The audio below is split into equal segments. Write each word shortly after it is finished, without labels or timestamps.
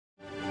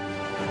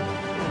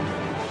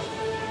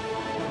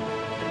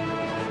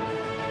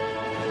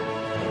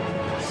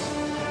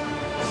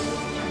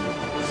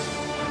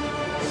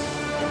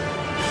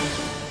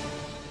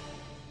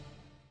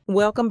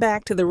Welcome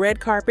back to the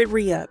Red Carpet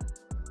Re-Up.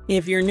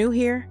 If you're new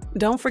here,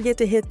 don't forget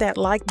to hit that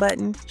like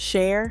button,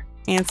 share,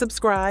 and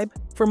subscribe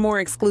for more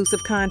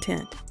exclusive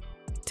content.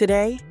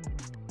 Today,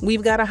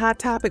 we've got a hot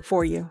topic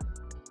for you: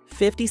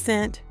 50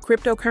 Cent,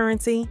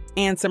 cryptocurrency,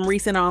 and some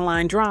recent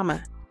online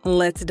drama.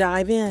 Let's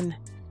dive in.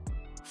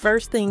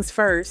 First things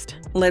first,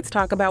 let's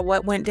talk about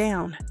what went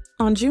down.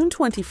 On June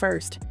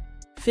 21st,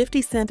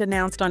 50 Cent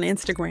announced on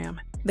Instagram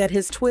that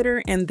his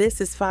Twitter and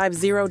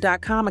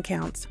thisis50.com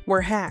accounts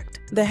were hacked.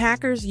 The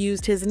hackers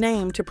used his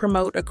name to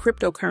promote a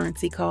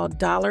cryptocurrency called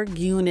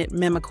 $unit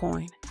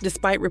memecoin.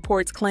 Despite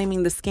reports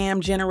claiming the scam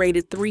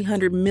generated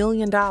 $300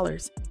 million,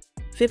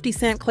 50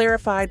 Cent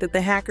clarified that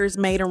the hackers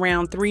made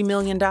around $3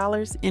 million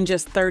in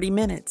just 30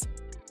 minutes.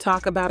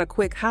 Talk about a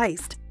quick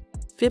heist.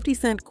 50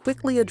 Cent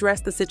quickly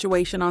addressed the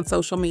situation on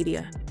social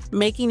media,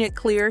 making it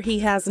clear he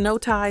has no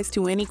ties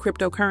to any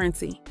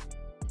cryptocurrency.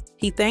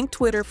 He thanked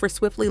Twitter for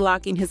swiftly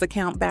locking his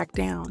account back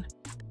down.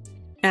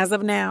 As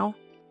of now,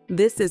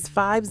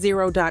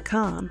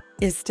 thisis50.com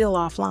is still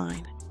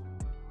offline.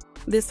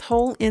 This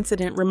whole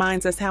incident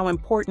reminds us how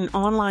important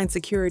online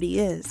security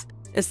is,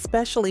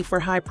 especially for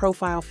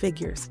high-profile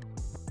figures.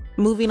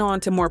 Moving on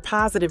to more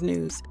positive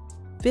news,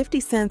 50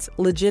 Cent's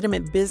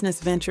legitimate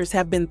business ventures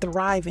have been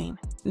thriving.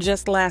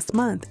 Just last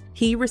month,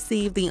 he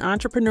received the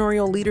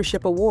Entrepreneurial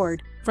Leadership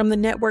Award from the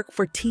Network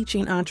for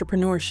Teaching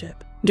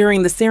Entrepreneurship.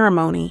 During the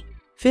ceremony,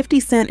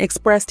 50 Cent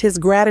expressed his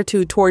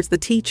gratitude towards the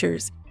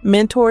teachers,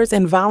 mentors,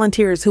 and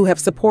volunteers who have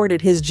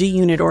supported his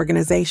G-Unit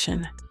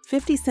organization.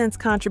 50 Cent's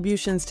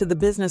contributions to the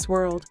business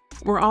world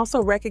were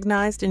also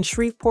recognized in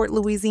Shreveport,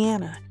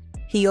 Louisiana.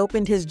 He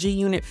opened his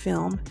G-Unit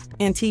film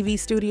and TV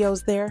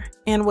studios there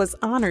and was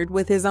honored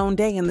with his own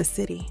day in the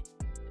city.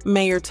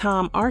 Mayor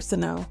Tom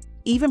Arsenault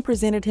even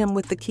presented him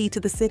with the key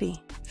to the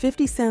city.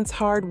 50 Cent's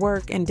hard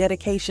work and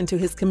dedication to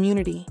his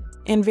community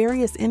and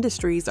various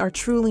industries are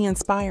truly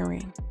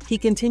inspiring. He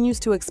continues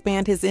to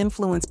expand his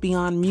influence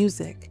beyond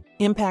music,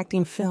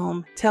 impacting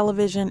film,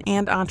 television,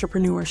 and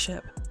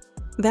entrepreneurship.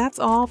 That's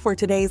all for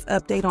today's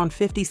update on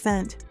 50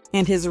 Cent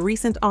and his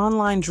recent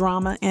online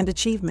drama and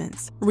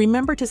achievements.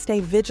 Remember to stay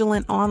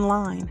vigilant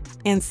online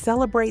and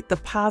celebrate the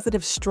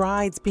positive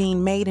strides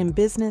being made in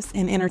business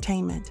and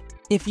entertainment.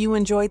 If you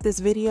enjoyed this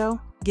video,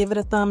 give it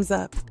a thumbs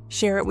up,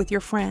 share it with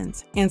your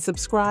friends, and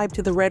subscribe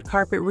to the Red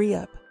Carpet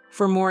Re-Up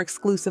for more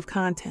exclusive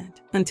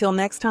content. Until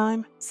next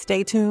time,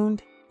 stay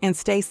tuned and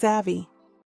stay savvy.